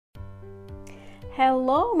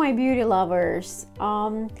Hello my beauty lovers,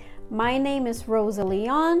 my name is Rosa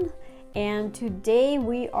Leon and today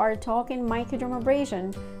we are talking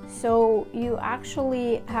microdermabrasion. So you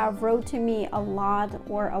actually have wrote to me a lot,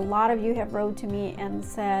 or a lot of you have wrote to me and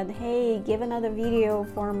said, hey, give another video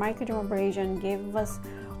for microdermabrasion, give us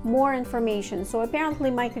more information. So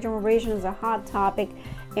apparently microdermabrasion is a hot topic,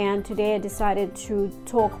 and today I decided to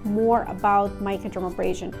talk more about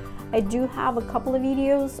microdermabrasion. I do have a couple of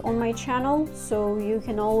videos on my channel, so you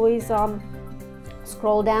can always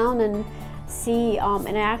scroll down and see,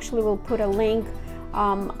 and I actually will put a link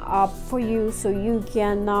up for you so you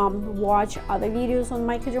can watch other videos on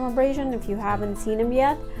microdermabrasion if you haven't seen them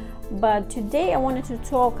yet. But today I wanted to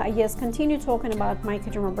talk, continue talking about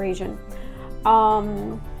microdermabrasion.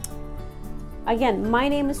 Again, my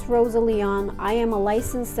name is Rosa Leon. I am a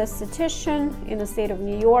licensed esthetician in the state of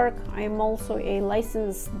New York. I am also a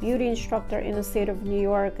licensed beauty instructor in the state of New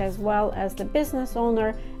York, as well as the business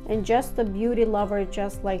owner and just a beauty lover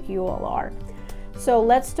just like you all are. So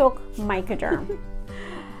let's talk microderm.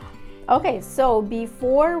 Okay, so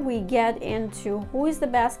before we get into who is the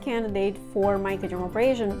best candidate for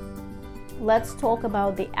microdermabrasion, let's talk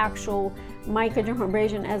about the actual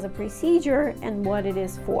microdermabrasion as a procedure and what it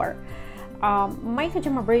is for.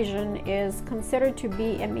 Microdermabrasion is considered to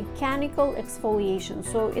be a mechanical exfoliation,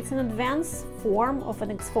 so it's an advanced form of an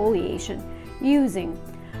exfoliation using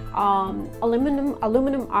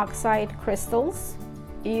aluminum oxide crystals,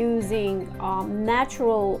 using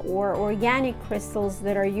natural or organic crystals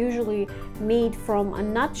that are usually made from a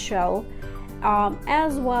nutshell,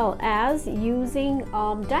 as well as using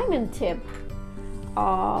diamond tip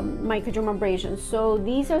microdermabrasion. So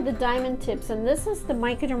these are the diamond tips, and this is the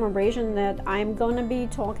microdermabrasion that I'm going to be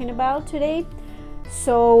talking about today.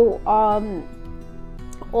 So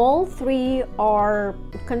all three are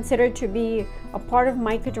considered to be a part of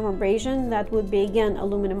microdermabrasion. That would be, again,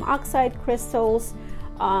 aluminum oxide crystals,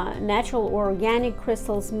 natural or organic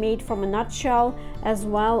crystals made from a nutshell, as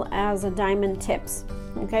well as diamond tips.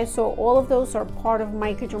 Okay, so all of those are part of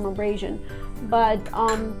microdermabrasion, but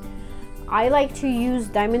I like to use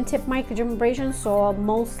diamond tip microdermabrasion, so I'll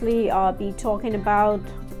mostly be talking about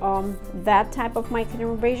that type of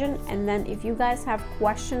microdermabrasion. And then if you guys have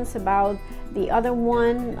questions about the other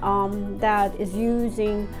one that is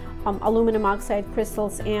using aluminum oxide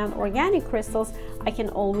crystals and organic crystals, I can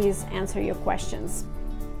always answer your questions.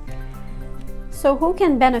 So who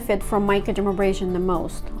can benefit from microdermabrasion the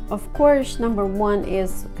most? Of course, number one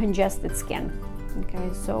is congested skin.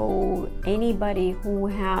 Okay, so anybody who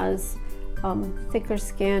has thicker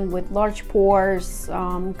skin with large pores,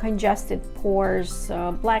 congested pores,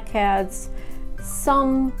 blackheads,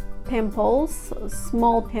 some pimples,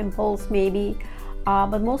 small pimples maybe,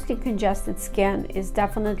 but mostly congested skin is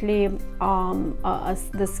definitely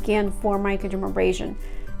the skin for microdermabrasion.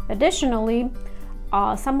 Additionally,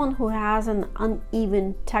 someone who has an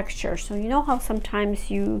uneven texture. So you know how sometimes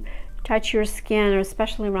you touch your skin, or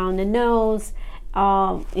especially around the nose,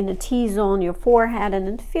 in the T-zone, your forehead, and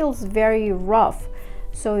it feels very rough.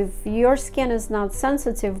 So if your skin is not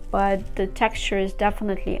sensitive but the texture is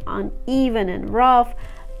definitely uneven and rough,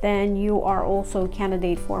 then you are also a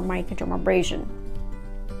candidate for microdermabrasion.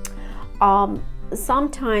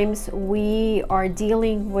 Sometimes we are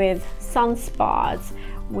dealing with sunspots,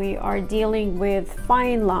 we are dealing with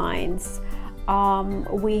fine lines,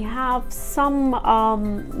 we have some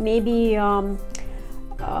maybe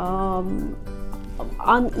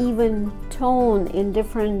uneven tone in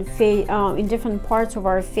different parts of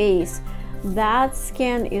our face. That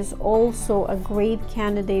skin is also a great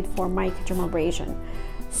candidate for microdermabrasion.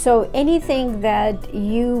 So anything that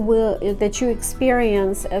you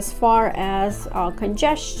experience as far as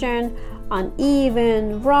congestion,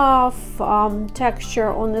 uneven, rough texture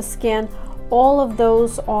on the skin, all of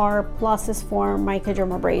those are pluses for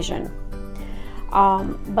microdermabrasion.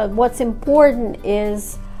 But what's important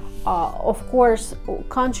is of course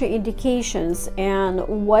contraindications, and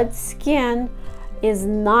what skin is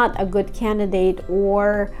not a good candidate,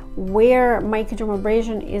 or where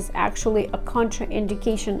microdermabrasion is actually a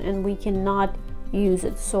contraindication and we cannot use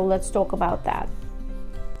it. So let's talk about that.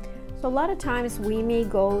 So a lot of times we may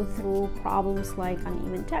go through problems like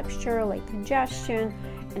uneven texture, like congestion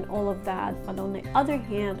and all of that, but on the other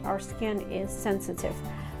hand, our skin is sensitive.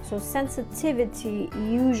 So sensitivity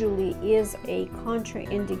usually is a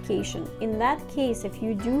contraindication. In that case, if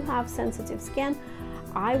you do have sensitive skin,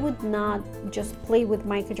 I would not just play with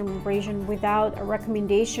microdermabrasion without a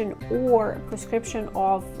recommendation or a prescription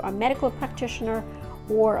of a medical practitioner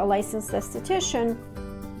or a licensed esthetician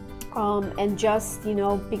and just, you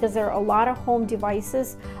know, because there are a lot of home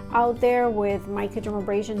devices out there with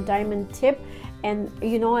microdermabrasion diamond tip, and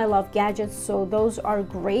you know I love gadgets, so those are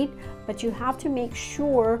great, but you have to make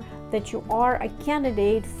sure that you are a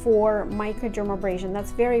candidate for microdermabrasion.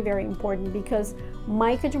 That's very, very important, because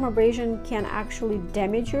microdermabrasion can actually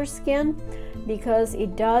damage your skin because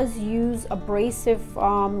it does use abrasive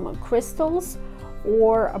crystals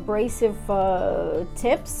or abrasive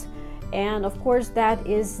tips, and of course that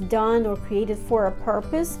is done or created for a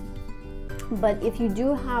purpose. But if you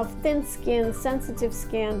do have thin skin, sensitive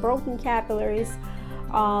skin, broken capillaries,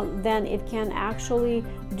 then it can actually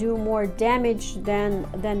do more damage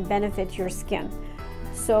than benefit your skin.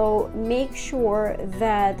 So make sure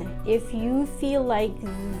that if you feel like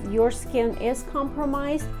your skin is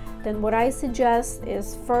compromised, then what I suggest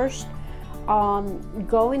is first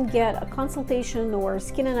go and get a consultation or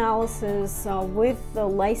skin analysis with the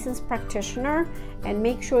licensed practitioner, and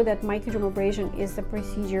make sure that microdermabrasion is the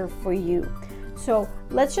procedure for you. So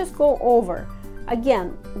let's just go over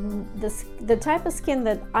again the type of skin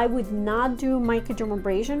that I would not do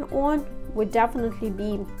microdermabrasion on would definitely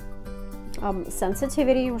be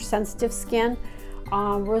sensitivity or sensitive skin,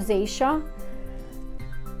 rosacea,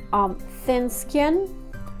 thin skin,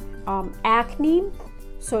 acne.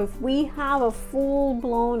 So if we have a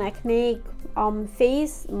full-blown acneic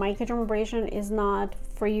face, microdermabrasion is not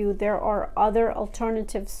for you. There are other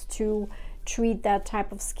alternatives to treat that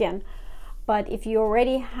type of skin. But if you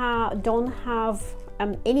already don't have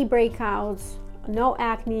any breakouts, no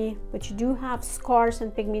acne, but you do have scars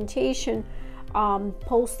and pigmentation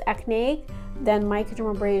post-acneic, then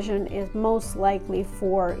microdermabrasion is most likely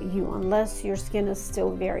for you, unless your skin is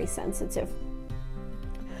still very sensitive.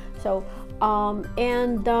 So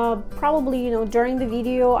probably, you know, during the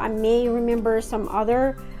video I may remember some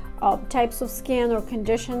other types of skin or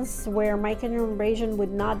conditions where microdermabrasion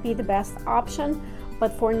would not be the best option,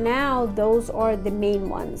 but for now those are the main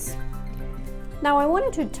ones. Now I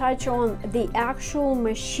wanted to touch on the actual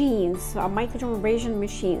machines, microdermabrasion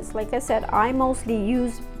machines. Like I said, I mostly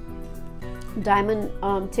use diamond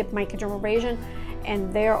tip microdermabrasion,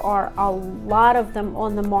 and there are a lot of them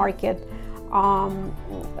on the market.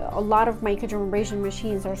 A lot of microdermabrasion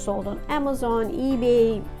machines are sold on Amazon,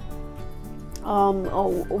 eBay,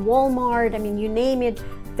 Walmart, I mean, you name it,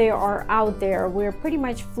 they are out there. We're pretty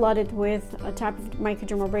much flooded with a type of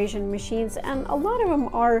microdermabrasion machines, and a lot of them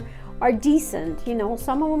are decent. You know,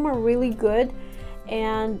 some of them are really good.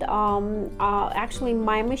 And actually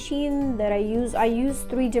my machine that I use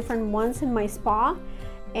 3 different ones in my spa,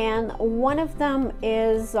 and one of them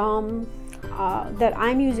is that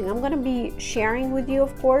I'm using. I'm going to be sharing with you,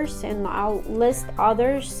 of course, and I'll list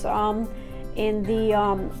others in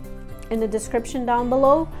the description down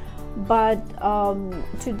below. But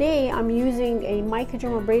today I'm using a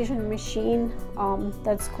microdermabrasion machine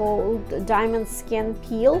that's called Diamond Skin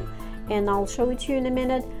Peel, and I'll show it to you in a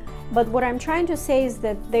minute. But what I'm trying to say is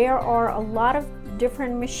that there are a lot of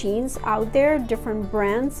different machines out there, different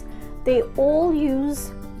brands. They all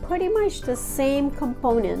use pretty much the same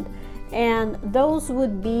component, and those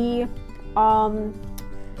would be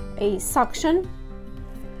a suction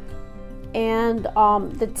and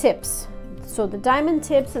the tips. So the diamond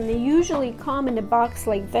tips, and they usually come in a box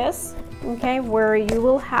like this, okay, where you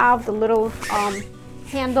will have the little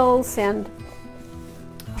handles and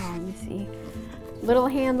let me see, little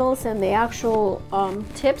handles and the actual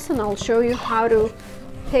tips, and I'll show you how to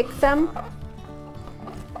pick them.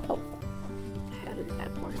 Oh, how did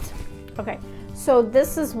that work? Okay, so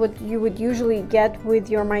this is what you would usually get with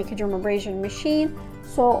your microdermabrasion machine.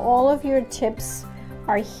 So all of your tips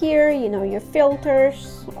are here, you know, your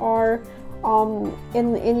filters are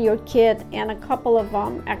in your kit, and a couple of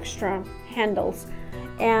extra handles,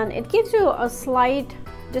 and it gives you a slight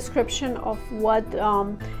description of what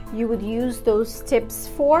you would use those tips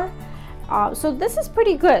for. So this is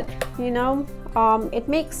pretty good, you know. It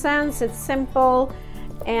makes sense, it's simple,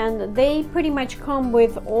 and they pretty much come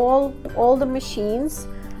with all the machines.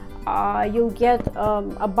 You'll get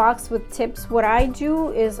a box with tips. What I do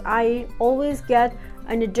is I always get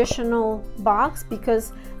an additional box,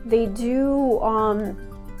 because they do kind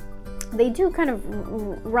of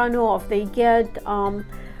run off. They get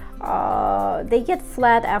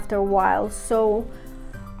flat after a while, so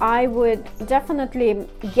I would definitely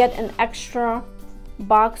get an extra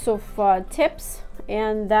box of tips,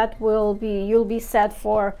 and that will be, you'll be set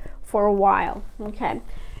for a while. Okay,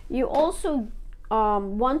 you also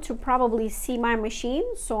want to probably see my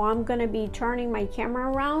machine, so I'm gonna be turning my camera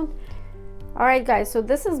around. All right guys, so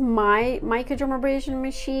this is my microdermabrasion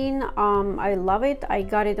machine. I love it. I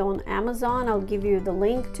got it on Amazon. I'll give you the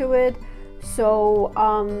link to it. So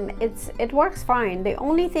it works fine. The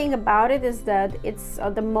only thing about it is that it's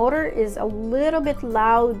the motor is a little bit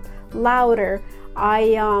louder.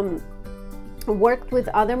 I worked with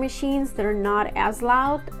other machines that are not as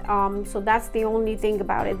loud, so that's the only thing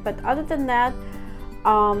about it. But other than that,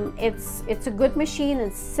 it's a good machine.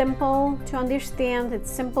 It's simple to understand,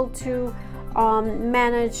 it's simple to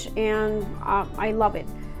manage, and I love it.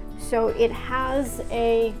 So it has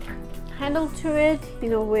a handle to it, you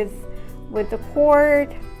know, with the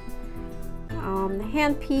cord, the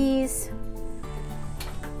handpiece,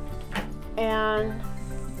 and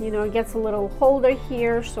you know, it gets a little holder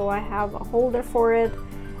here, so I have a holder for it.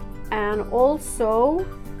 And also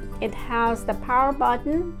it has the power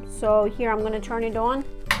button. So here I'm going to turn it on,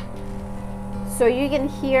 so you can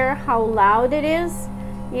hear how loud it is,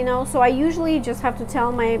 you know. So I usually just have to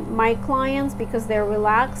tell my clients, because they're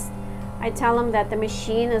relaxed, I tell them that the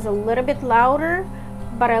machine is a little bit louder,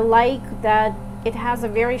 but I like that it has a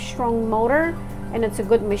very strong motor and it's a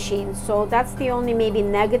good machine. So that's the only maybe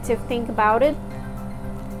negative thing about it.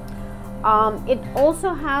 It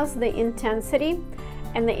also has the intensity,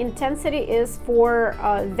 and the intensity is for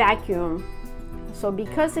vacuum. So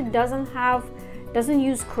because it doesn't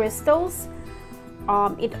use crystals,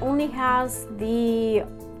 it only has the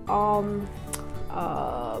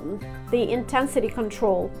intensity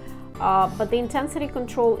control, but the intensity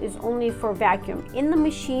control is only for vacuum. In the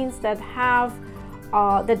machines that have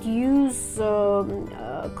that use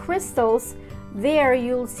crystals, there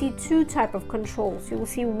you'll see two type of controls. You'll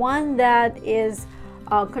see one that is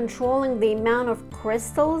controlling the amount of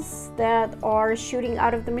crystals that are shooting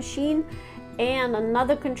out of the machine, and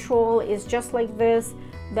another control is just like this,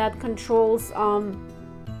 that controls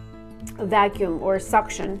vacuum or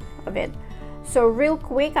suction of it. So real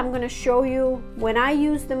quick, I'm going to show you when I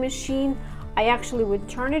use the machine. I actually would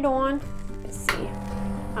turn it on. Let's see,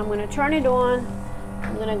 I'm going to turn it on.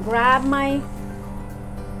 I'm going to grab my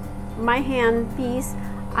hand piece.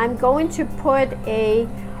 I'm going to put a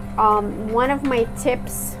one of my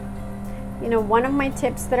tips, you know, one of my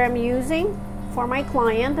tips that I'm using for my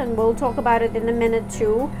client, and we'll talk about it in a minute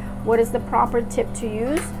too, what is the proper tip to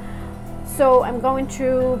use. So I'm going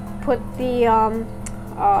to put the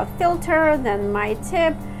filter, then my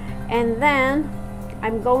tip, and then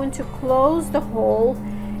I'm going to close the hole,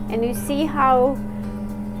 and you see how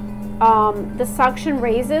the suction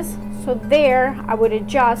raises. So there I would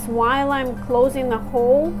adjust while I'm closing the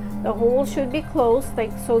hole. The hole should be closed,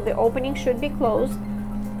 like so, the opening should be closed,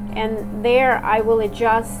 and there I will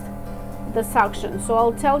adjust the suction. So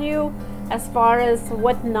I'll tell you as far as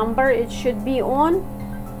what number it should be on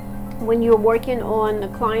when you're working on a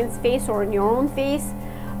client's face or on your own face,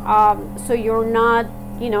 so you're not,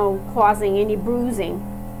 you know, causing any bruising.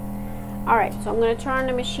 All right, so I'm going to turn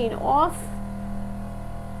the machine off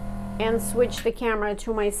and switch the camera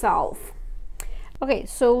to myself. Okay,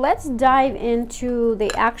 so let's dive into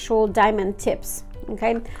the actual diamond tips.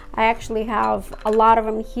 Okay, I actually have a lot of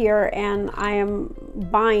them here, and I am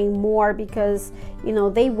buying more because, you know,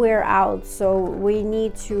 they wear out, so we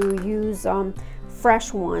need to use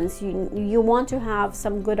fresh ones. You want to have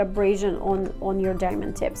some good abrasion on your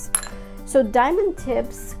diamond tips. So diamond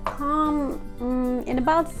tips come in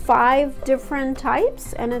about 5 different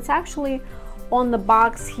types, and it's actually on the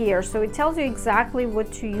box here, so it tells you exactly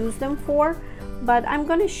what to use them for. But I'm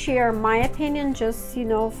going to share my opinion, just, you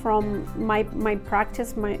know, from my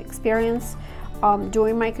practice, my experience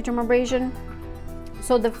doing microdermabrasion.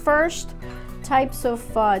 So the first types of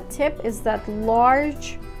tip is that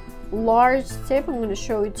large tip. I'm going to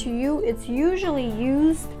show it to you. It's usually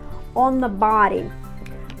used on the body.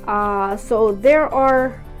 So there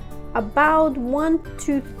are about 1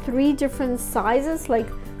 to 3 different sizes. Like,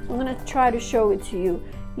 I'm going to try to show it to you.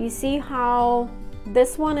 You see how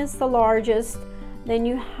this one is the largest, then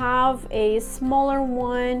you have a smaller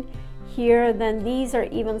one here, then these are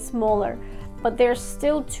even smaller, but they're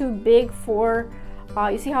still too big for,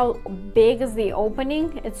 you see how big is the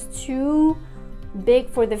opening? It's too big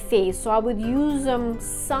for the face. So I would use them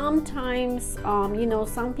sometimes, you know,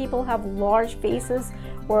 some people have large faces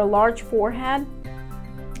or a large forehead.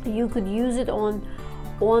 You could use it on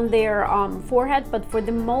their forehead, but for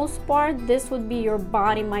the most part, this would be your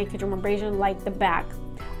body microdermabrasion, like the back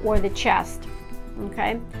or the chest.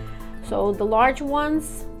 Okay, so the large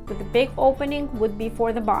ones with the big opening would be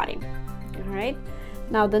for the body. All right,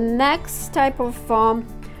 now the next type of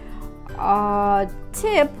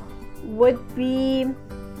tip would be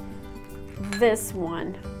this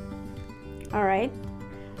one. All right,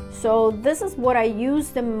 so this is what I use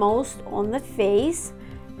the most on the face,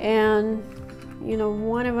 and you know,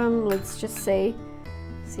 one of them, let's just say,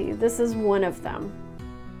 see, this is one of them.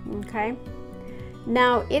 Okay,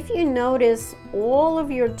 now if you notice, all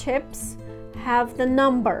of your tips have the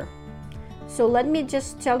number. So let me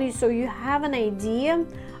just tell you so you have an idea.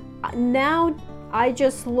 Now I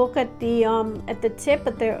just look at the tip,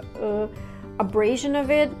 at the abrasion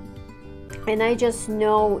of it, and I just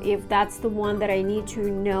know if that's the one that I need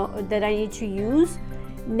to use.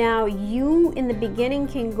 Now you in the beginning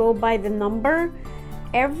can go by the number.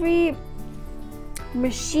 Every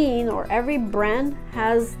machine or every brand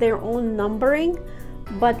has their own numbering,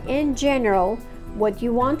 but in general what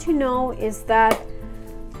you want to know is that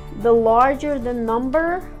the larger the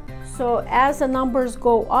number, so as the numbers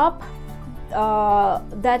go up,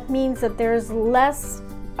 that means that there's less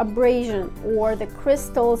abrasion or the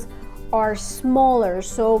crystals are smaller.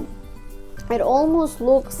 So it almost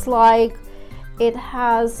looks like it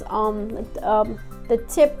has the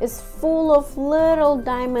tip is full of little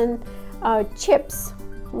diamond chips.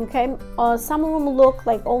 Okay, some of them look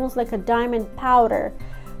like almost like a diamond powder.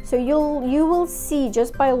 So you will see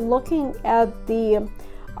just by looking at the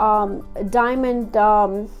diamond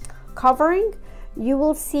covering, you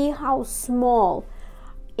will see how small.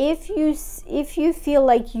 If you feel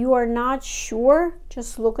like you are not sure,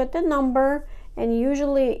 just look at the number, and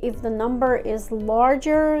usually if the number is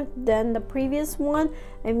larger than the previous one,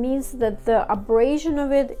 it means that the abrasion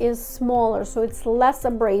of it is smaller, so it's less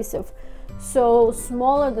abrasive. So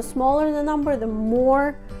the smaller the number, the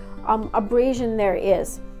more abrasion there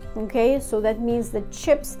is. Okay, so that means the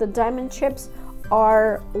chips, the diamond chips,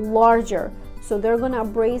 are larger, so they're going to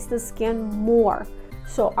abrade the skin more.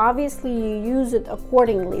 So obviously you use it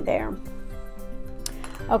accordingly there.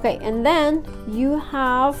 Okay, and then you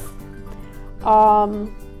have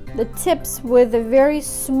the tips with a very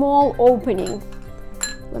small opening.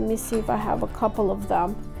 Let me see if I have a couple of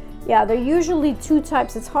them. Yeah, they're usually two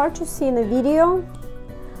types. It's hard to see in the video,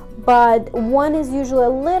 but one is usually a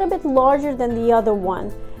little bit larger than the other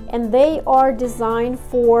one, and they are designed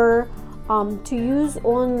for to use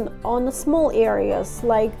on the small areas,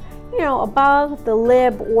 like, you know, above the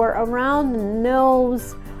lip or around the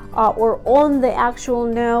nose, or on the actual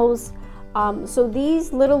nose. So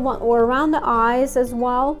these little ones, or around the eyes as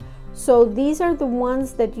well. So these are the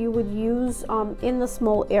ones that you would use in the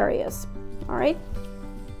small areas. All right.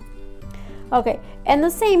 Okay, and the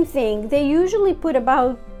same thing, they usually put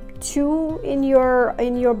about 2 in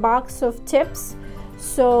your box of tips.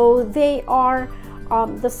 So they are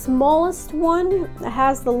the smallest one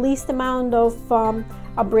has the least amount of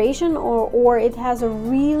abrasion, or it has a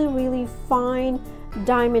really fine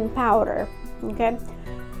diamond powder. Okay,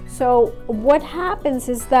 so what happens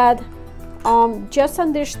is that just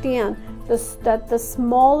understand this, that the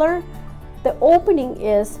smaller the opening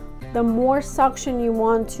is, the more suction you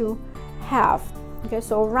want to have. Okay,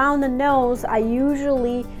 so around the nose, I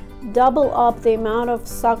usually double up the amount of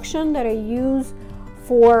suction that I use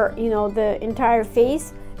for, you know, the entire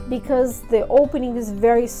face, because the opening is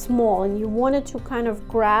very small and you want it to kind of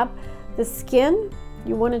grab the skin.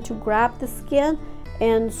 You want it to grab the skin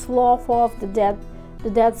and slough off the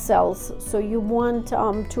dead cells. So you want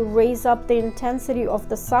to raise up the intensity of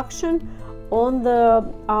the suction on the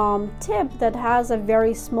tip that has a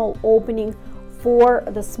very small opening for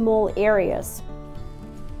the small areas.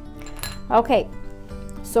 Okay,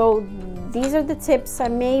 so these are the tips. I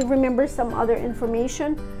may remember some other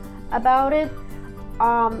information about it.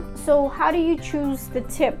 So how do you choose the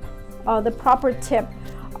tip, the proper tip?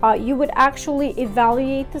 You would actually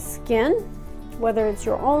evaluate the skin, whether it's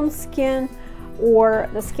your own skin or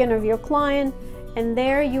the skin of your client, and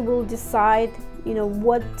there you will decide, you know,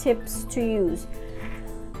 what tips to use.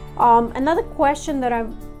 Another question that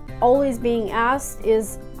I'm always being asked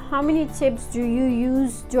is, how many tips do you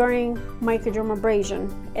use during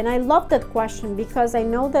microdermabrasion? And I love that question, because I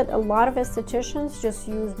know that a lot of estheticians just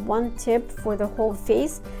use one tip for the whole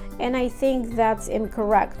face, and I think that's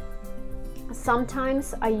incorrect.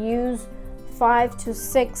 Sometimes I use 5 to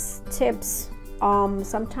 6 tips.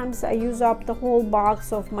 Sometimes I use up the whole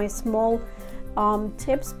box of my small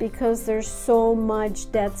tips, because there's so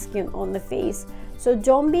much dead skin on the face. So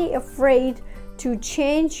don't be afraid to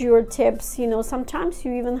change your tips. You know, sometimes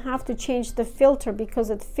you even have to change the filter because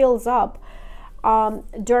it fills up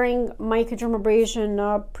during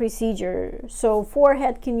microdermabrasion procedure. So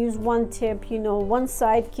forehead can use one tip, you know, one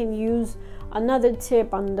side can use another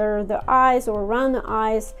tip, under the eyes or around the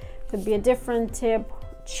eyes could be a different tip,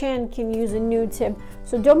 chin can use a new tip.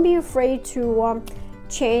 So don't be afraid to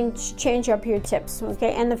change up your tips,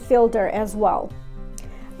 okay, and the filter as well.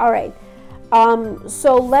 All right,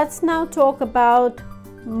 so let's now talk about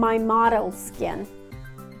my model skin.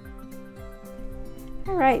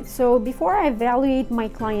 All right, so before I evaluate my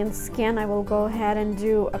client's skin, I will go ahead and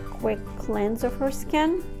do a quick cleanse of her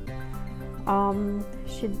skin.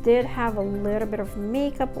 She did have a little bit of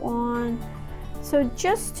makeup on. So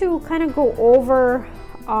just to kind of go over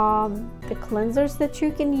the cleansers that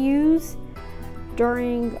you can use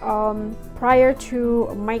during prior to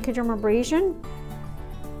microdermabrasion.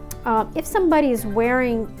 If somebody is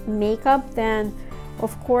wearing makeup, then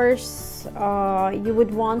of course you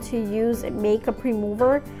would want to use a makeup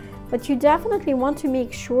remover, but you definitely want to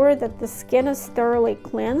make sure that the skin is thoroughly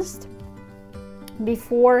cleansed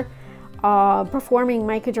before performing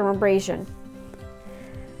microdermabrasion.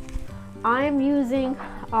 I'm using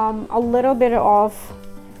a little bit of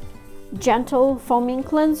gentle foaming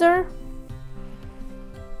cleanser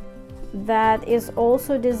that is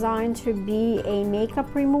also designed to be a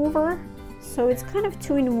makeup remover, so it's kind of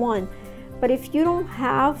 2-in-1. But if you don't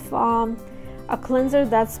have a cleanser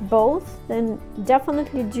that's both, then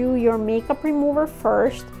definitely do your makeup remover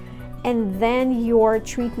first and then your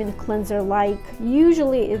treatment cleanser. Like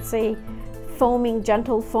usually it's a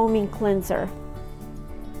gentle foaming cleanser.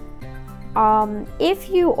 If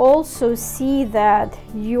you also see that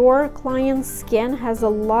your client's skin has a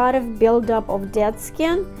lot of buildup of dead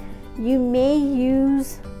skin, you may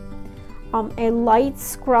use a light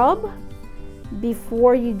scrub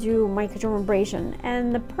before you do microdermabrasion,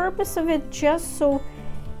 and the purpose of it just so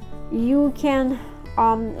you can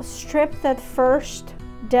strip that first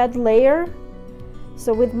dead layer.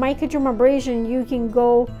 So with microdermabrasion you can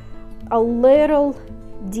go a little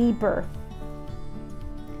deeper.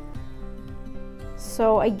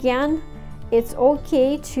 So again, it's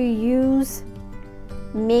okay to use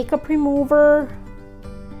makeup remover,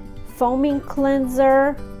 foaming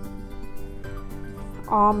cleanser.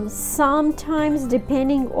 Sometimes,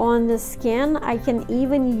 depending on the skin, I can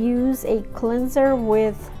even use a cleanser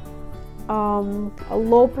with a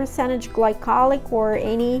low percentage glycolic or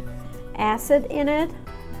any acid in it.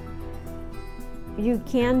 You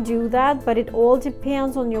can do that, but it all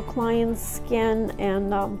depends on your client's skin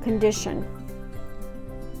and condition.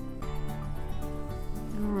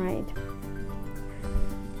 All right,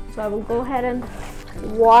 so I will go ahead and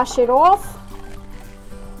wash it off.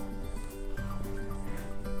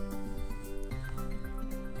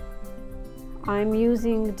 I'm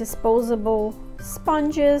using disposable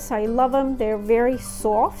sponges. I love them. They're very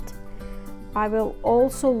soft. I will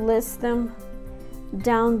also list them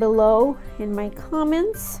down below in my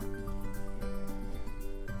comments.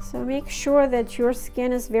 So make sure that your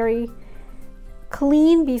skin is very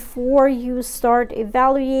clean before you start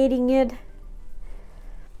evaluating it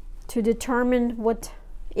to determine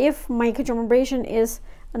if microdermabrasion is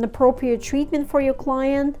an appropriate treatment for your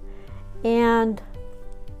client and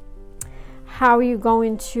how you're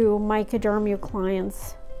going to microderm your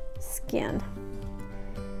client's skin.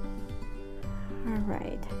 All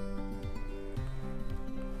right.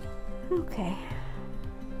 Okay.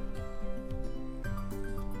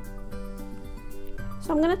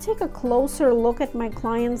 So I'm going to take a closer look at my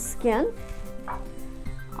client's skin.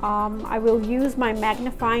 I will use my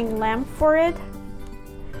magnifying lamp for it.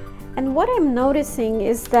 And what I'm noticing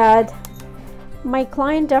is that my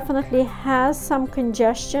client definitely has some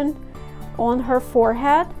congestion on her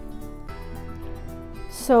forehead.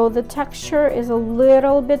 So the texture is a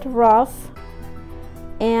little bit rough,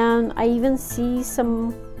 and I even see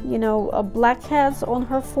some blackheads on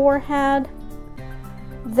her forehead.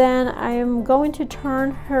 Then I am going to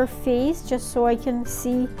turn her face just so I can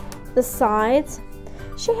see the sides.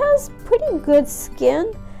 She has pretty good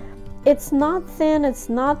skin. It's not thin, it's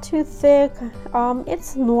not too thick,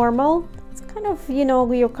 it's normal. It's kind of,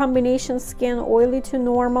 your combination skin, oily to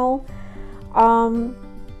normal.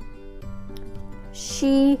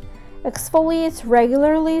 She exfoliates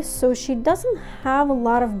regularly, so she doesn't have a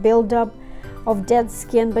lot of buildup of dead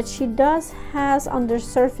skin, but she does has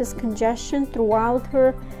undersurface congestion throughout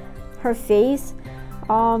her face.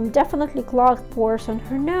 Definitely clogged pores on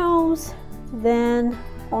her nose. Then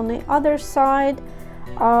on the other side,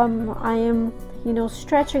 I am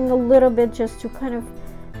stretching a little bit just to kind of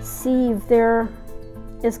see if there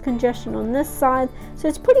is congestion on this side. So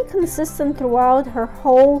it's pretty consistent throughout her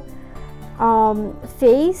whole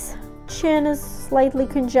face. Chin is slightly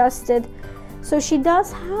congested. So she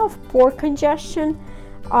does have pore congestion,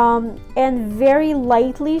 and very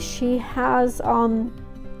lightly she has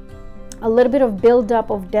a little bit of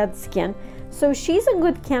buildup of dead skin. So she's a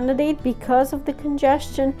good candidate because of the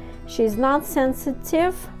congestion. She's not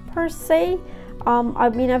sensitive per se.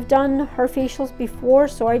 I've done her facials before,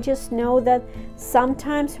 so I just know that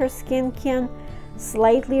sometimes her skin can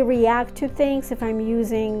slightly react to things if I'm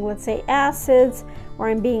using, let's say, acids, or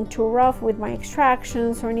I'm being too rough with my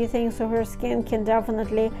extractions or anything. So her skin can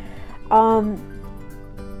definitely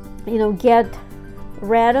you know, get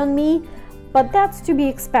red on me, but that's to be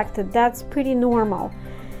expected. That's pretty normal.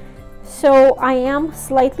 So I am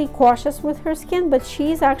slightly cautious with her skin, but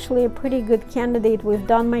she's actually a pretty good candidate. We've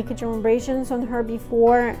done microdermabrasions on her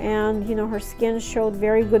before, and you know, her skin showed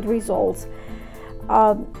very good results.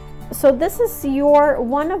 So this is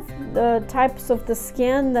one of the types of the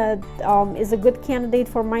skin that is a good candidate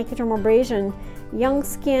for microdermabrasion. Young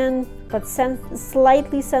skin, but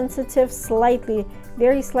slightly sensitive,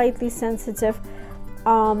 very slightly sensitive,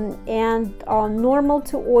 and normal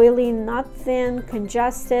to oily, not thin,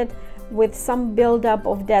 congested, with some buildup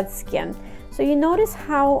of dead skin. So you notice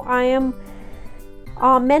how I am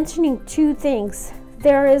mentioning two things.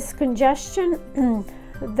 There is congestion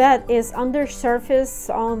that is under surface,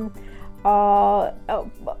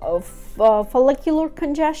 follicular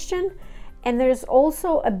congestion, and there's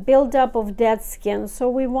also a buildup of dead skin. So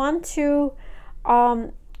we want to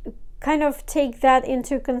kind of take that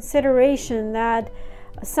into consideration, that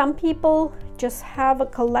some people just have a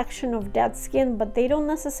collection of dead skin, but they don't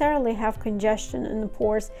necessarily have congestion in the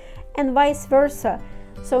pores, and vice versa.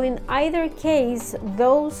 So in either case,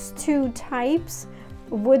 those two types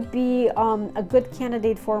would be a good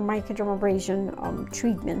candidate for microdermabrasion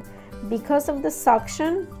treatment. Because of the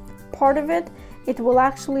suction part of it, it will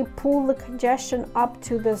actually pull the congestion up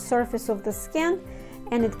to the surface of the skin,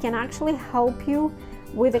 and it can actually help you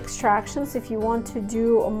with extractions if you want to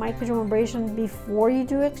do a microdermabrasion before you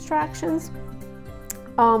do extractions,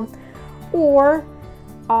 or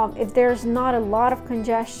if there's not a lot of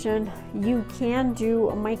congestion, you can do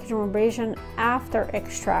a microdermabrasion after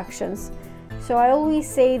extractions. So I always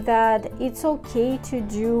say that it's okay to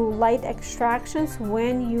do light extractions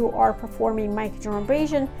when you are performing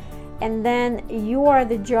microdermabrasion, and then you are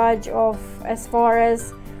the judge of as far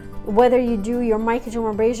as whether you do your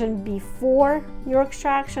microdermabrasion before your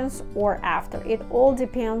extractions or after. It all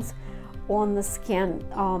depends on the skin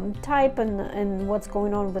type and what's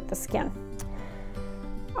going on with the skin.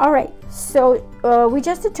 All right, so we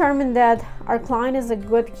just determined that our client is a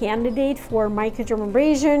good candidate for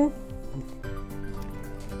microdermabrasion,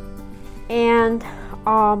 and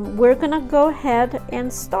we're gonna go ahead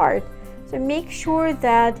and start. So make sure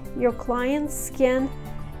that your client's skin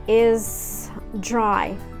is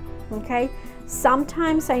dry. Okay,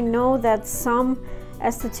 sometimes I know that some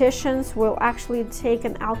estheticians will actually take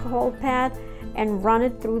an alcohol pad and run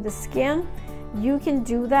it through the skin. You can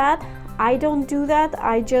do that. I don't do that.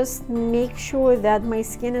 I just make sure that my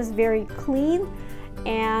skin is very clean,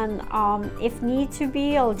 and if need to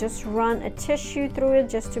be, I'll just run a tissue through it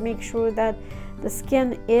just to make sure that the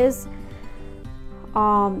skin is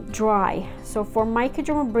dry. So for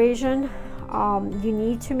microdermabrasion, you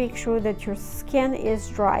need to make sure that your skin is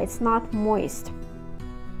dry, it's not moist.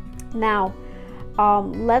 Now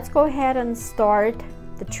let's go ahead and start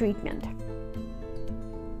the treatment.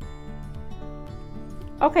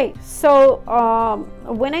 Okay, so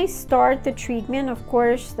when I start the treatment, of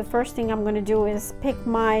course, the first thing I'm going to do is pick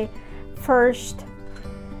my first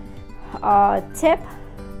tip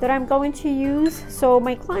that I'm going to use. So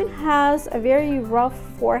my client has a very rough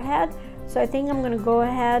forehead, so I think I'm going to go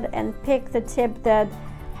ahead and pick the tip that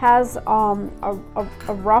has a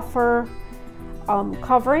rougher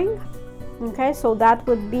covering. Okay, so that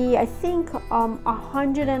would be, I think,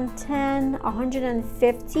 110,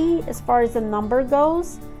 150 as far as the number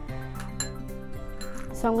goes.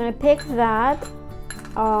 So I'm going to pick that.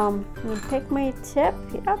 I'm going to pick my tip.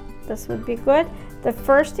 Yep, this would be good. The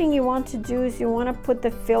first thing you want to do is you want to put the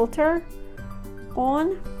filter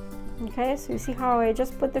on. Okay, so you see how I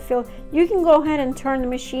just put the filter. You can go ahead and turn the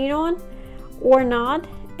machine on or not,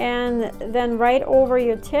 and then right over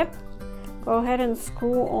your tip, go ahead and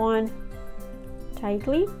screw on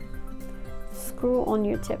tightly. Screw on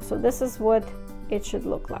your tip. So this is what it should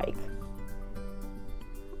look like.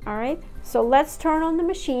 All right, so let's turn on the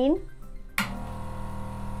machine.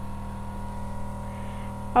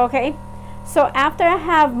 Okay, so after I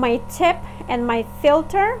have my tip and my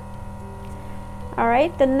filter, all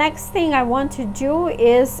right, the next thing I want to do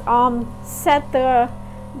is set the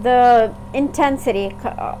intensity,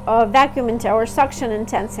 vacuum or suction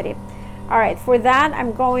intensity. All right, for that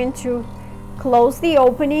I'm going to close the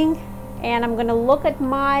opening, and I'm going to look at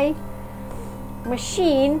my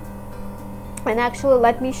machine, and actually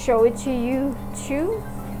let me show it to you too.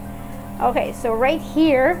 Okay, so right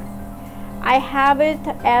here I have it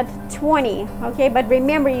at 20. Okay, but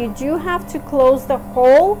remember, you do have to close the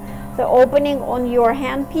hole, the opening on your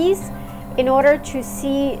handpiece. in order to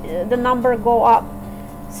see the number go up.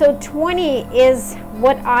 So 20 is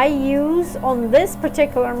what I use on this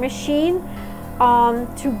particular machine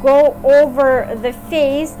to go over the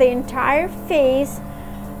face, the entire face,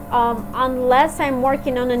 unless I'm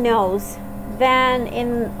working on a nose. Then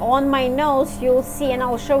on my nose, you'll see, and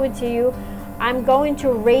I'll show it to you, I'm going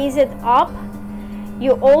to raise it up.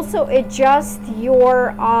 You also adjust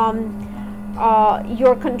your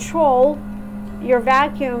control, your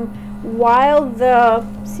vacuum, while the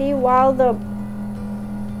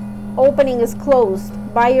opening is closed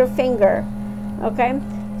by your finger. Okay,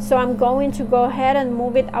 so I'm going to go ahead and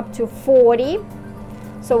move it up to 40.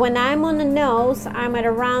 So when I'm on the nose, I'm at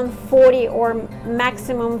around 40 or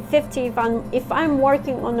maximum 50 if I'm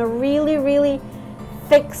working on a really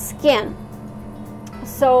thick skin.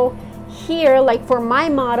 So here, like for my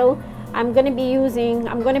model, I'm going to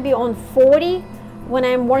be on 40 when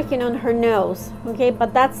I'm working on her nose. Okay,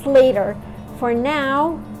 but that's later. For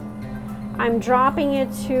now, I'm dropping it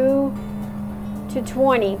to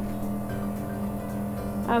 20.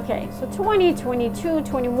 Okay, so 20, 22,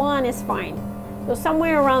 21 is fine. So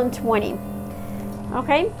somewhere around 20.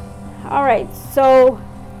 Okay, all right, so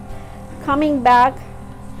coming back,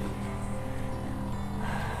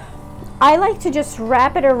 I like to just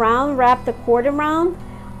wrap the cord around,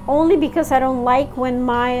 only because I don't like when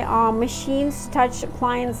my machines touch the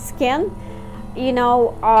client's skin, you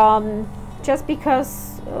know, just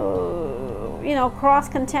because, you know,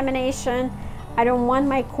 cross-contamination. I don't want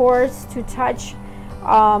my cords to touch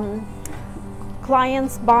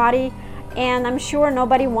client's body, and I'm sure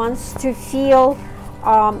nobody wants to feel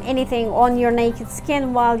anything on your naked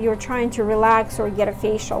skin while you're trying to relax or get a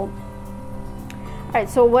facial. All right,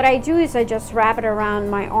 so what I do is I just wrap it around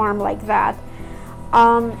my arm like that.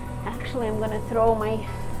 Actually, I'm gonna throw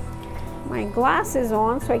my glasses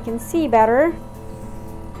on so I can see better.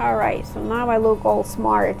 All right, so now I look all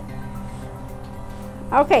smart.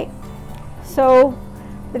 Okay, so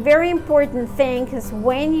the very important thing is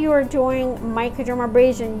when you're doing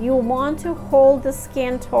microdermabrasion, you want to hold the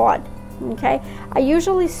skin taut. Okay, I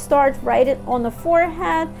usually start right on the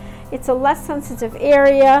forehead. It's a less sensitive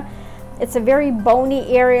area. It's a very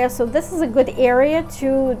bony area, so this is a good area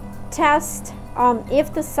to test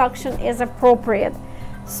if the suction is appropriate.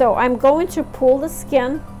 So I'm going to pull the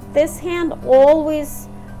skin. This hand always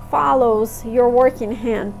follows your working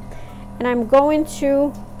hand, and I'm going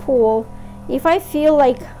to pull. If I feel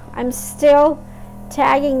like I'm still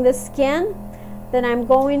tagging the skin, then I'm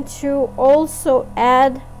going to also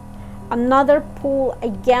add another pull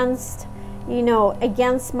against, you know,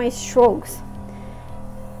 against my strokes.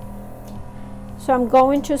 So I'm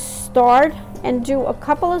going to start and do a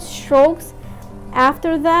couple of strokes.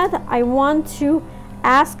 After that, I want to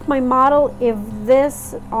ask my model if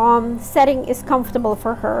this setting is comfortable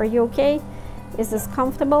for her. Are you okay? Is this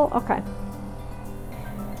comfortable? Okay.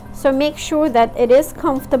 So make sure that it is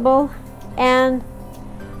comfortable, and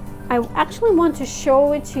I actually want to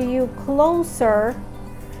show it to you closer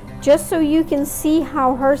just so you can see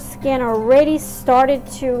how her skin already started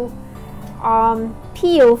to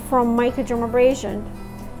peel from microdermabrasion.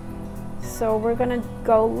 So we're gonna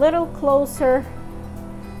go a little closer,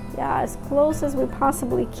 yeah, as close as we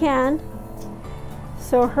possibly can.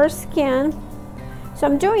 So her skin, so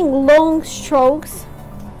I'm doing long strokes,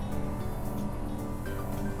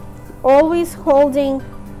 always holding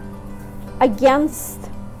against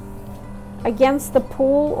the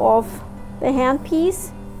pull of the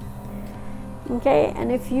handpiece. Okay,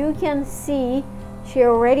 and if you can see, she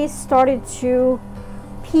already started to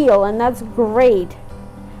peel, and that's great.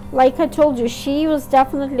 Like I told you, she was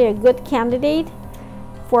definitely a good candidate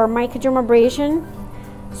for microdermabrasion.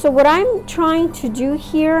 So what I'm trying to do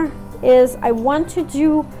here is I want to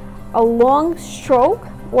do a long stroke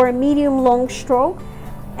or a medium long stroke,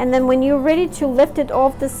 and then when you're ready to lift it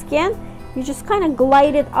off the skin, you just kind of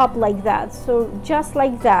glide it up like that. So just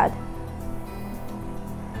like that.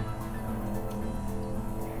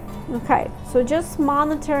 Okay, so just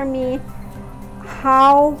monitor me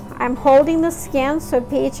how I'm holding the skin, so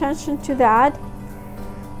pay attention to that.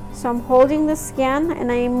 So I'm holding the skin and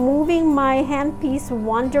I'm moving my handpiece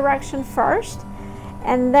one direction first,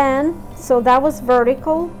 and then, so that was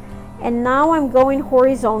vertical, and now I'm going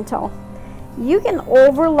horizontal. You can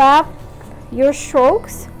overlap your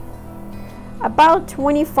strokes about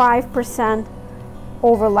 25%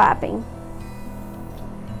 overlapping.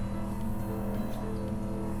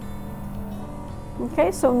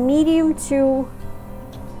 Okay, so medium to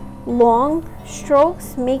long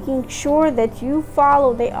strokes, making sure that you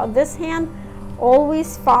follow this hand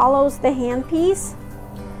always follows the handpiece,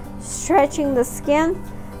 stretching the skin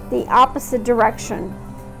the opposite direction.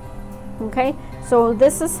 Okay, so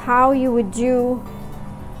this is how you would do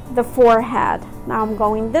the forehead. Now I'm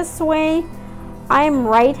going this way. I'm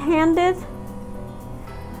right-handed,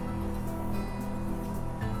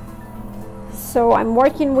 so I'm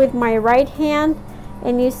working with my right hand,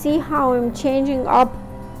 and you see how I'm changing up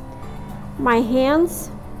my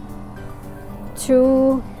hands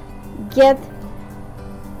to get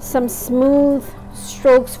some smooth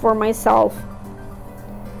strokes for myself.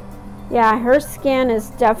 Yeah, her skin is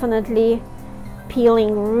definitely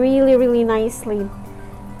peeling really nicely.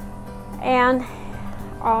 And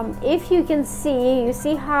if you can see, you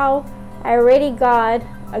see how I already got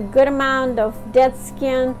a good amount of dead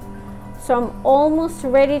skin, so I'm almost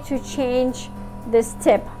ready to change this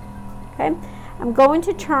tip. Okay, I'm going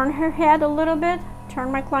to turn her head a little bit,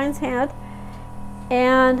 turn my client's head,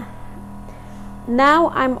 and now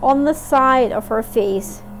I'm on the side of her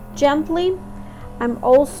face. Gently, I'm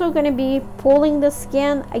also going to be pulling the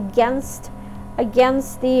skin against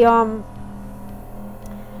the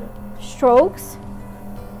strokes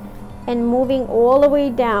and moving all the way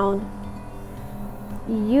down.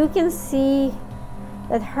 You can see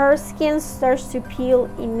that her skin starts to peel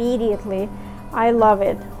immediately. I love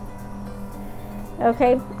it.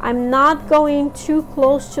 Okay, I'm not going too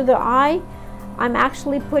close to the eye. I'm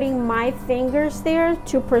actually putting my fingers there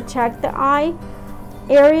to protect the eye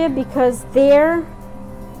area, because there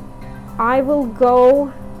I will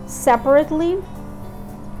go separately,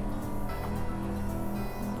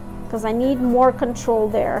 because I need more control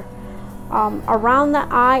there. Around the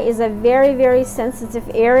eye is a very sensitive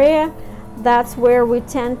area. That's where we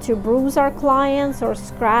tend to bruise our clients or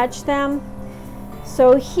scratch them.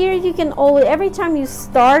 So here you can always, every time you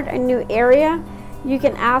start a new area, you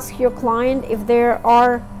can ask your client if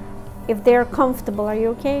they're comfortable. Are you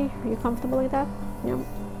okay? Are you comfortable like that? Yeah.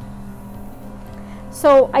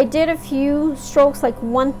 So I did a few strokes, like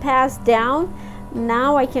one pass down.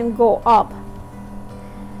 Now I can go up.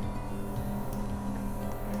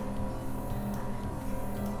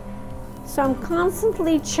 So I'm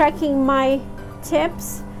constantly checking my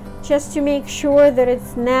tips just to make sure that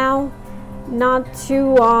it's now not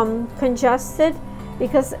too congested,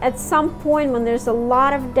 because at some point when there's a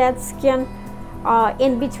lot of dead skin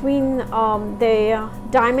in between the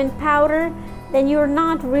diamond powder, then you're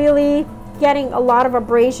not really getting a lot of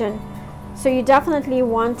abrasion. So you definitely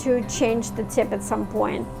want to change the tip at some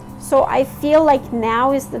point. So I feel like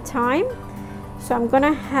now is the time. So I'm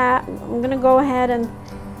gonna go ahead and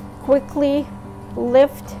quickly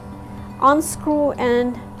lift, unscrew,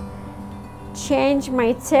 and change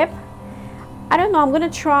my tip. I don't know, I'm gonna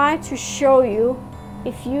try to show you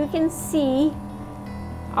if you can see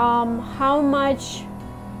how much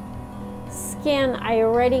skin I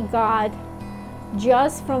already got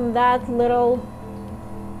just from that little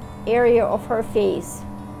area of her face.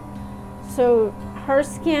 So her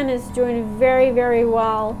skin is doing very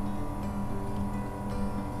well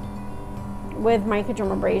with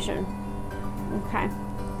microdermabrasion. Okay,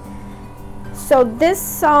 so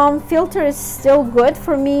this filter is still good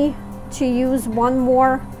for me to use one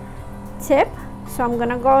more tip. So I'm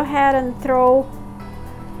gonna go ahead and throw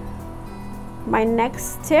my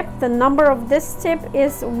next tip. The number of this tip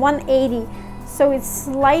is 180, so it's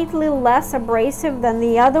slightly less abrasive than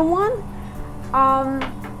the other one.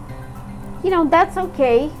 You know, that's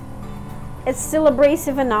okay. It's still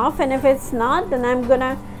abrasive enough, and if it's not, then I'm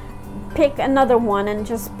gonna pick another one and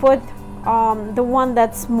just put the one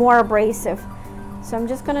that's more abrasive. So I'm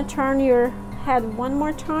just gonna turn your head one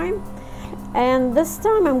more time, and this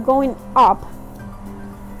time I'm going up.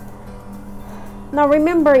 Now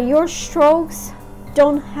remember, your strokes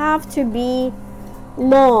don't have to be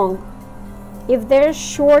long. If they're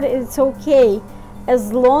short, it's okay,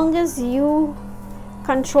 as long as you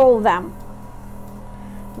control them.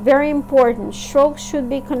 Very important, strokes should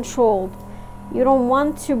be controlled. You don't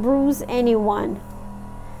want to bruise anyone.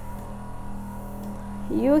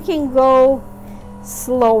 You can go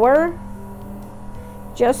slower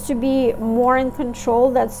just to be more in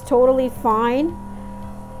control. That's totally fine.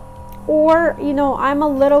 Or, you know, I'm a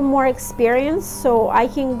little more experienced, so I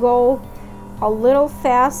can go a little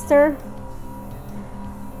faster.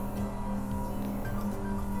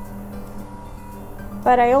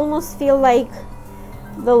 But I almost feel like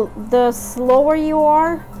the slower you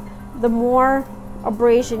are, the more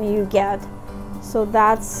abrasion you get. So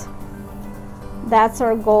that's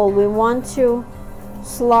our goal. We want to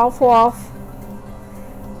slough off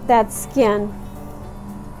that skin.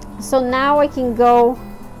 So now I can go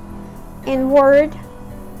inward,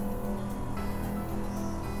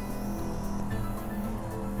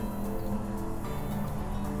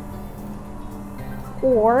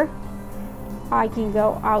 or I can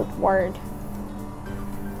go outward.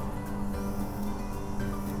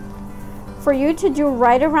 For you to do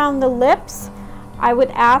right around the lips, I would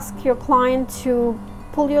ask your client to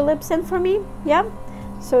pull your lips in for me. Yeah,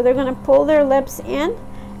 so they're going to pull their lips in,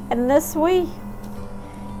 and this way,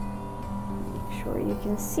 make sure you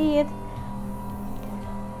can see it.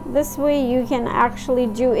 This way you can actually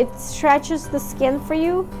do it, stretches the skin for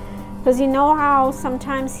you, because you know how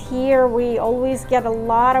sometimes here we always get a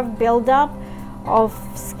lot of buildup of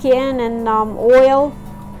skin and oil.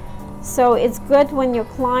 So it's good when your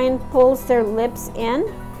client pulls their lips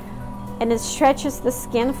in and it stretches the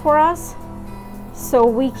skin for us, so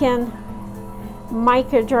we can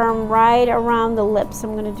microderm right around the lips.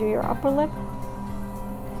 I'm going to do your upper lip.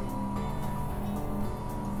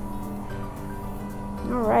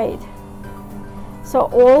 All right, so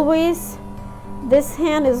always, this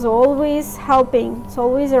hand is always helping, it's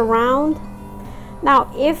always around.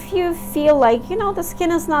 Now if you feel like, you know, the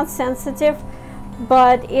skin is not sensitive,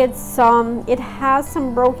 but it's it has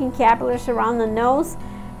some broken capillaries around the nose,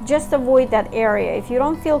 just avoid that area. If you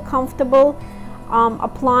don't feel comfortable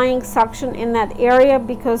applying suction in that area,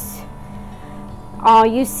 because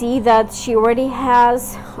you see that she already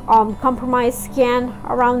has compromised skin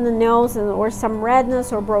around the nose or some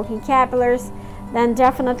redness or broken capillaries, then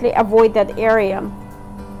definitely avoid that area.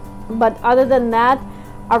 But other than that,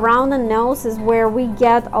 around the nose is where we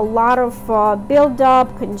get a lot of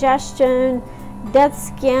buildup, congestion, dead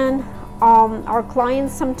skin. Our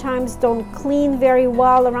clients sometimes don't clean very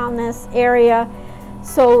well around this area,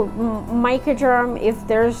 so microderm, if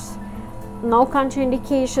there's no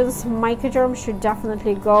contraindications, microderm should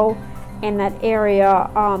definitely go in that area,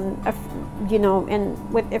 you know,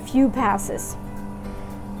 and with a few passes.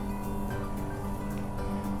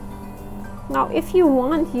 Now if you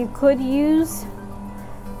want, you could use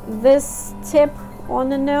this tip on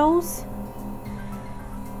the nose.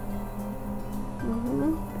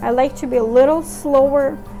 I like to be a little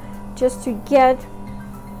slower just to get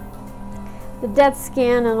the dead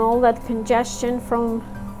skin and all that congestion from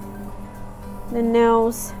the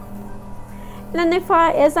nose. And then if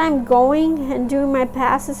as I'm going and doing my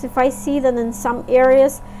passes, if I see that in some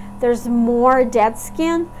areas there's more dead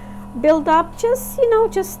skin build up, just, you know,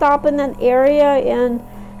 just stop in that area and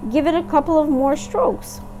give it a couple of more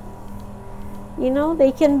strokes. You know,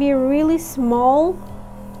 they can be really small,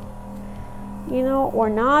 you know, or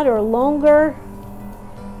not, or longer.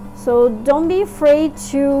 So don't be afraid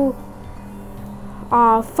to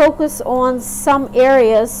focus on some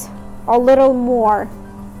areas a little more,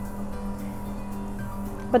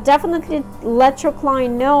 but definitely let your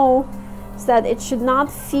client know that it should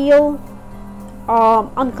not feel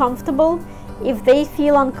uncomfortable. If they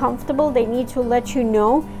feel uncomfortable, they need to let you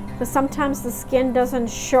know, because sometimes the skin doesn't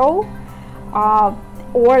show,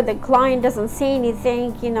 or the client doesn't say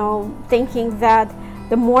anything, you know, thinking that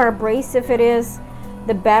the more abrasive it is,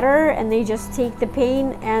 the better, and they just take the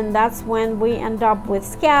pain, and that's when we end up with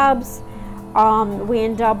scabs. We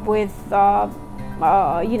end up with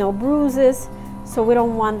you know, bruises, so we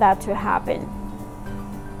don't want that to happen.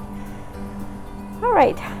 All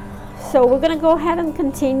right, so we're gonna go ahead and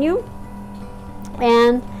continue,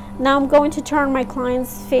 and now I'm going to turn my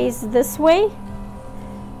client's face this way.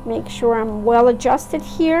 Make sure I'm well adjusted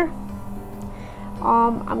here.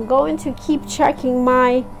 I'm going to keep checking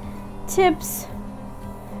my tips,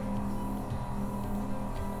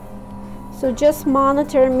 so just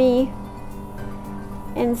monitor me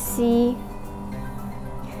and see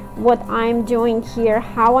what I'm doing here,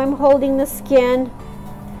 how I'm holding the skin,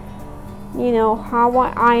 you know, how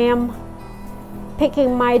I am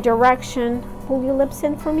picking my direction. Pull your lips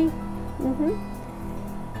in for me.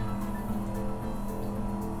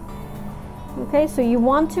 Okay, so you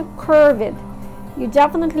want to curve it. You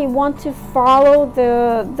definitely want to follow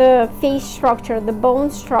the face structure, the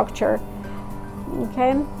bone structure.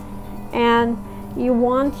 Okay, and you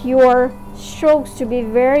want your strokes to be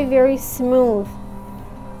very, very smooth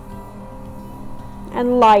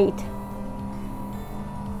and light.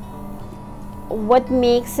 What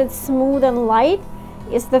makes it smooth and light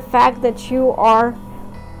is the fact that you are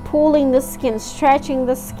pulling the skin, stretching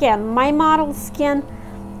the skin. My model's skin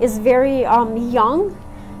is very young,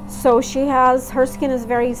 so her skin is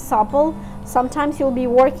very supple. Sometimes you'll be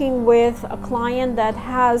working with a client that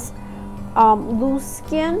has loose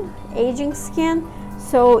skin, aging skin,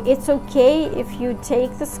 so it's okay if you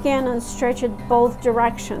take the skin and stretch it both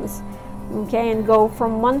directions, okay, and go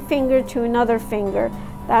from one finger to another finger.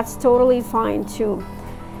 That's totally fine too.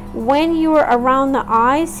 When you're around the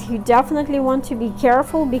eyes, you definitely want to be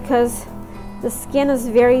careful because the skin is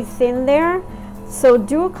very thin there. So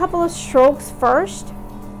do a couple of strokes first,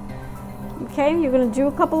 Okay, you're going to do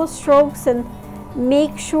a couple of strokes and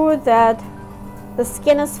make sure that the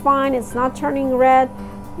skin is fine, it's not turning red,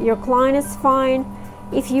 your client is fine.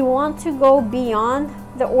 If you want to go beyond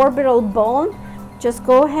the orbital bone, just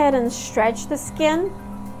go ahead and stretch the skin.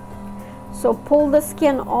 So pull the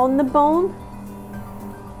skin on the bone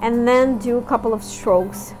and then do a couple of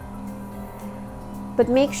strokes. But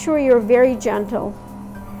make sure you're very gentle.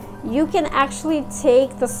 You can actually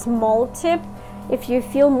take the small tip if you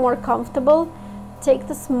feel more comfortable. Take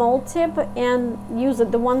the small tip and use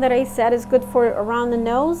it. The one that I said is good for around the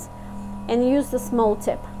nose, and use the small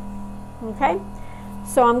tip. Okay,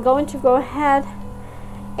 so I'm going to go ahead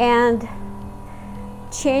and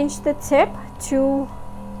change the tip to,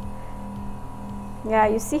 yeah,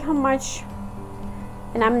 you see how much,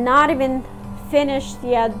 and I'm not even finished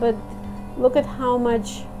yet, but look at how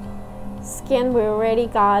much skin we already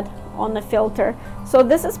got on the filter. So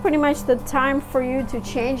this is pretty much the time for you to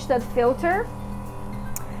change that filter.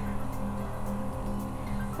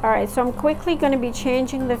 All right, so I'm quickly going to be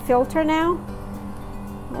changing the filter now.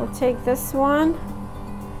 We'll take this one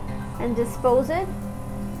and dispose it.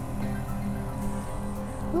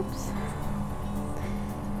 Oops.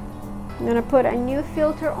 I'm going to put a new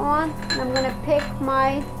filter on, and I'm going to pick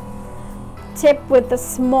my tip with the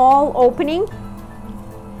small opening.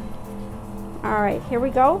 All right, here we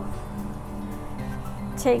go.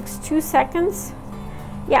 Takes 2 seconds.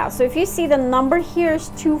 Yeah, so if you see the number here is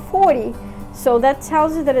 240, so that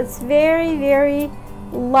tells you that it's very, very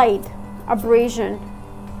light abrasion.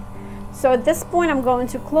 So at this point, I'm going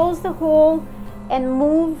to close the hole and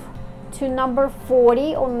move to number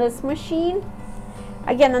 40 on this machine.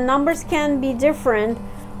 Again, the numbers can be different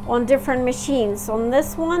on different machines. On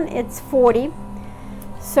this one, it's 40.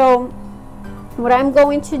 So what I'm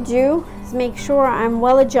going to do is make sure I'm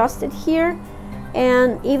well adjusted here.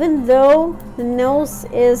 And even though the nose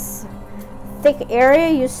is thick area,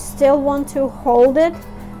 you still want to hold it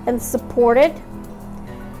and support it,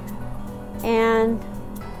 and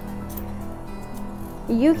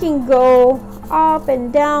you can go up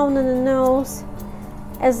and down in the nose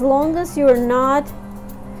as long as you're not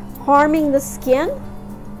harming the skin.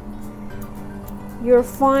 You're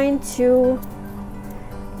fine to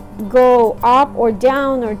go up or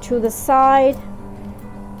down or to the side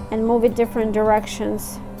and move it different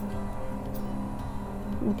directions.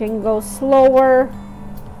 You can go slower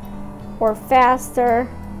or faster.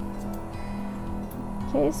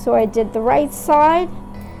 Okay, so I did the right side,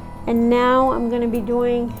 and now I'm going to be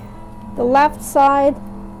doing the left side.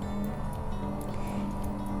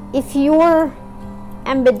 If you're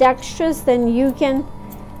ambidextrous, then you can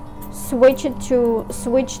switch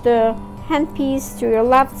the handpiece to your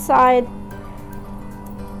left side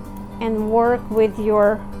and work with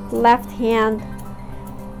your left hand,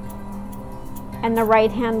 and the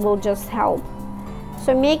right hand will just help.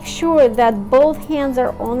 So make sure that both hands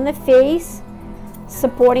are on the face,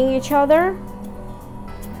 supporting each other.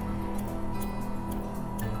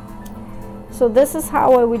 So this is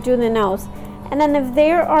how I would do the nose. And then if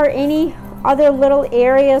there are any other little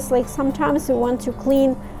areas, like sometimes you want to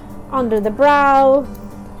clean under the brow,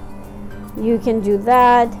 you can do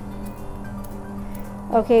that.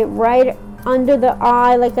 Okay, right under the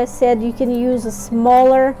eye, like I said, you can use a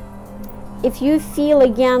smaller. If you feel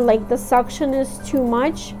again like the suction is too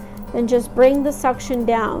much, then just bring the suction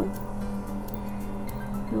down.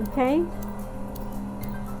 Okay.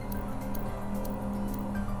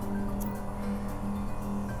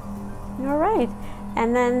 All right,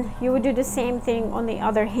 and then you would do the same thing on the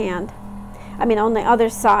other hand, on the other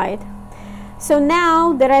side. So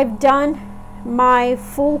now that I've done my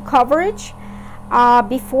full coverage,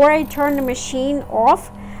 before I turn the machine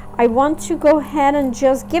off, I want to go ahead and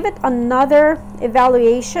just give it another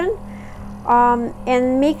evaluation,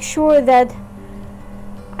 and make sure that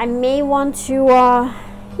I may want to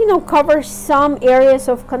cover some areas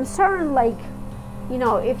of concern, like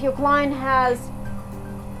if your client has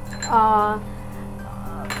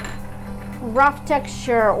rough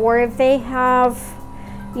texture, or if they have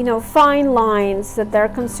fine lines that they're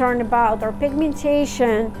concerned about, or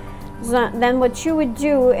pigmentation. Then what you would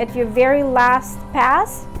do at your very last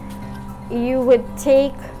pass, you would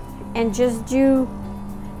take a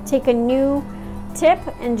new tip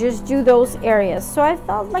and just do those areas. So I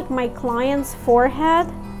felt like my client's forehead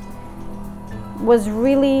was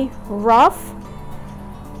really rough,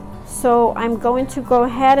 so I'm going to go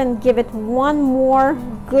ahead and give it one more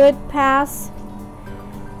good pass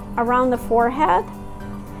around the forehead.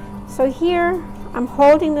 So here I'm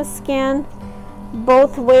holding the skin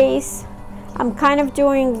both ways. I'm kind of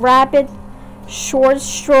doing rapid short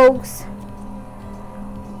strokes,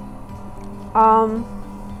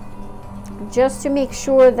 just to make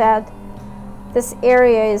sure that this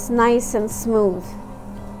area is nice and smooth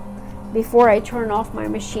before I turn off my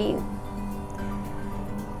machine.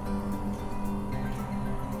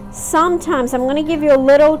 Sometimes, I'm going to give you a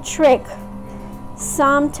little trick.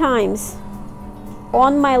 Sometimes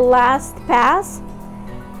on my last pass,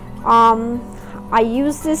 I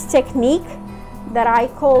use this technique that I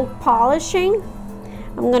call polishing.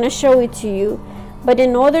 I'm going to show it to you. But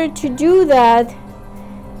in order to do that,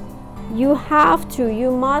 you have to,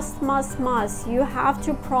 you must, you have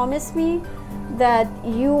to promise me that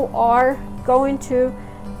you are going to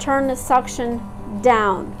turn the suction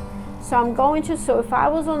down. So I'm going to, so if I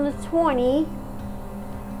was on the 20,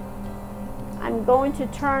 I'm going to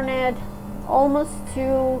turn it almost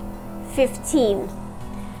to 15.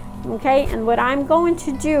 Okay, and what I'm going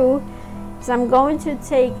to do is I'm going to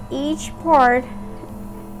take each part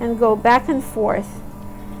and go back and forth,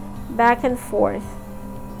 back and forth,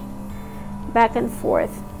 back and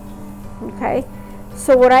forth. Okay,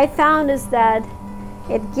 so what I found is that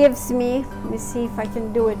it gives me, let me see if I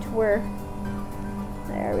can do it to where,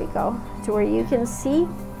 there we go, to where you can see.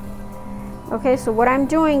 Okay, so what I'm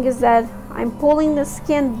doing is that I'm pulling the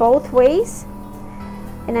skin both ways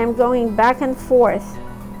and I'm going back and forth.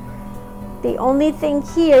 The only thing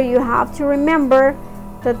here, you have to remember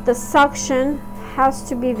that the suction has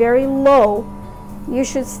to be very low. You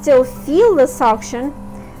should still feel the suction,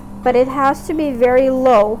 but it has to be very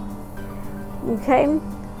low. Okay,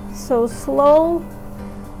 so slowly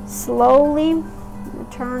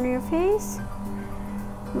turn your face.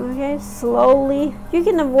 Okay, slowly. You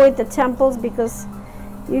can avoid the temples because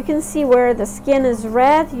you can see where the skin is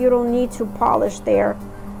red. You don't need to polish there,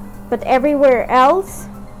 but everywhere else,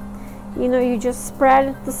 you know, you just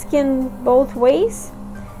spread the skin both ways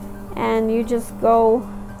and you just go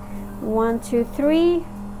 1, 2, 3.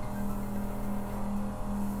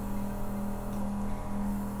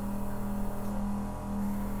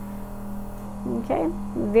 Okay,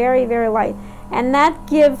 very, very light, and that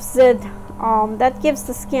gives it that gives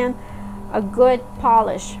the skin a good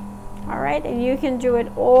polish. All right, and you can do it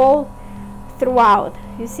all throughout.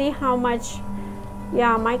 You see how much,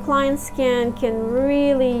 yeah, my client's skin can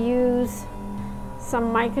really use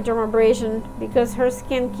some microdermabrasion because her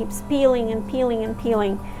skin keeps peeling and peeling and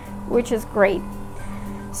peeling, which is great.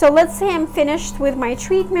 So let's say I'm finished with my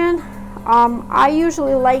treatment. I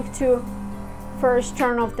usually like to first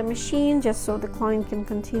turn off the machine just so the client can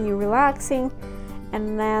continue relaxing,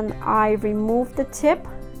 and then I remove the tip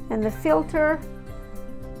and the filter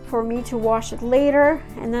for me to wash it later,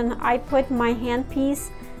 and then I put my handpiece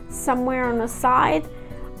somewhere on the side.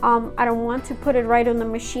 I don't want to put it right on the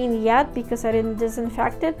machine yet because I didn't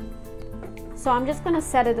disinfect it, so I'm just going to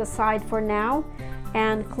set it aside for now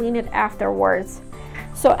and clean it afterwards.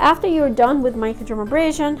 So after you're done with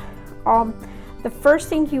microdermabrasion, the first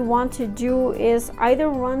thing you want to do is either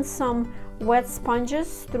run some wet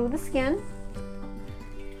sponges through the skin,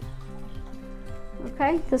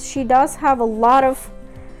 okay, because she does have a lot of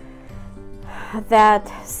that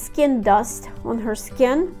skin dust on her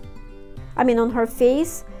skin, I mean on her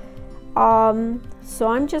face. So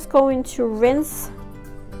I'm just going to rinse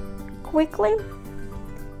quickly.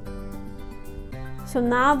 So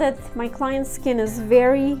now that my client's skin is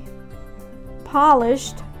very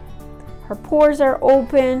polished, her pores are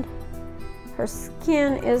open, her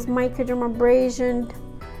skin is microdermabrasioned,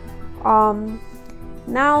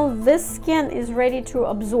 now this skin is ready to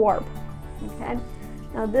absorb. Okay,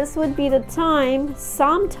 now this would be the time.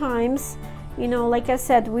 Sometimes, you know, like I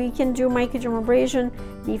said, we can do microdermabrasion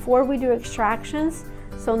before we do extractions,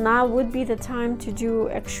 so now would be the time to do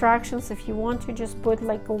extractions. If you want to just put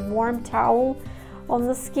like a warm towel on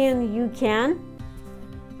the skin, you can.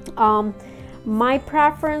 My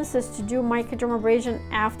preference is to do microdermabrasion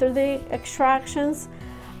after the extractions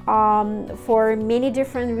for many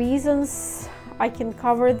different reasons. I can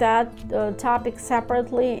cover that topic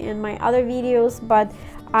separately in my other videos, but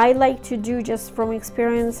I like to do, just from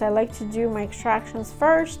experience, I like to do my extractions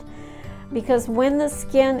first, because when the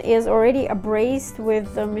skin is already abrased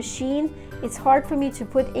with the machine, it's hard for me to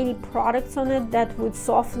put any products on it that would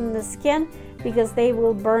soften the skin because they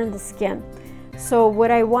will burn the skin. So what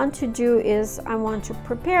I want to do is I want to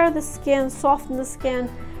prepare the skin, soften the skin,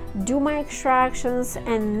 do my extractions,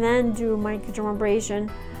 and then do microdermabrasion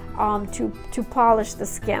to polish the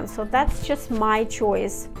skin. So that's just my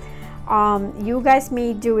choice. You guys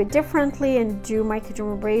may do it differently and do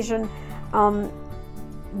microdermabrasion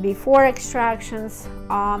before extractions.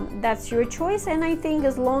 That's your choice, and I think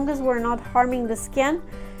as long as we're not harming the skin,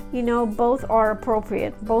 you know, both are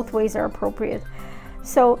appropriate. Both ways are appropriate.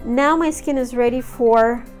 So now my skin is ready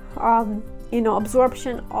for you know,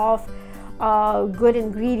 absorption of good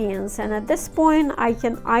ingredients. And at this point I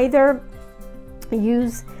can either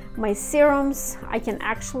use my serums, I can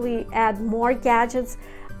actually add more gadgets,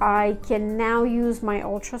 I can now use my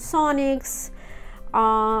ultrasonics,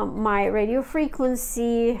 my radio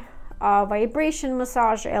frequency, vibration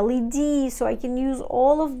massage, LED. So I can use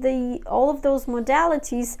all of those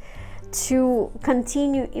modalities to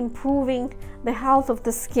continue improving the health of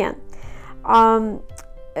the skin.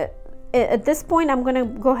 At this point I'm going to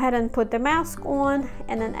go ahead and put the mask on,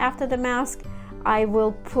 and then after the mask I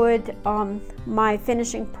will put my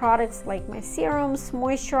finishing products like my serums,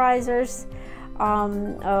 moisturizers,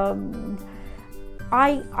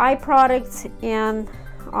 eye products, and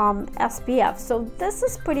SPF. So this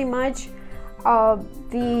is pretty much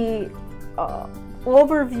the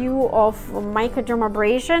overview of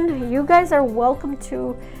microdermabrasion. You guys are welcome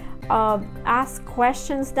to ask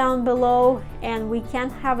questions down below, and we can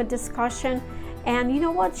have a discussion. And you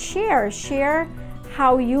know what, share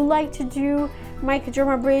how you like to do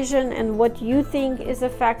microdermabrasion and what you think is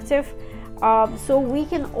effective, so we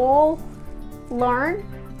can all learn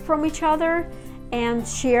from each other and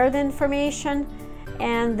share the information,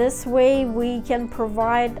 and this way we can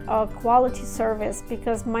provide a quality service,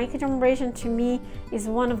 because microdermabrasion to me is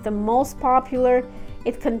one of the most popular.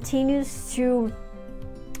 It continues to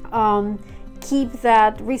keep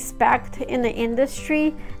that respect in the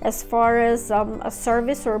industry as far as a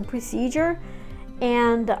service or a procedure.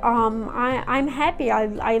 And I'm happy.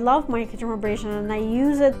 I love microdermabrasion, and I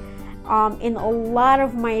use it in a lot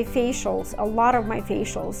of my facials,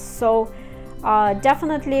 So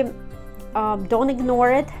definitely don't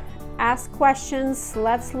ignore it. Ask questions.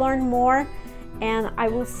 Let's learn more, and I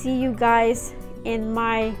will see you guys in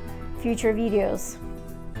my future videos.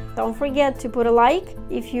 Don't forget to put a like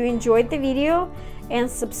if you enjoyed the video, and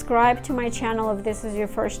subscribe to my channel if this is your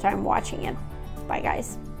first time watching it. Bye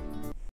guys.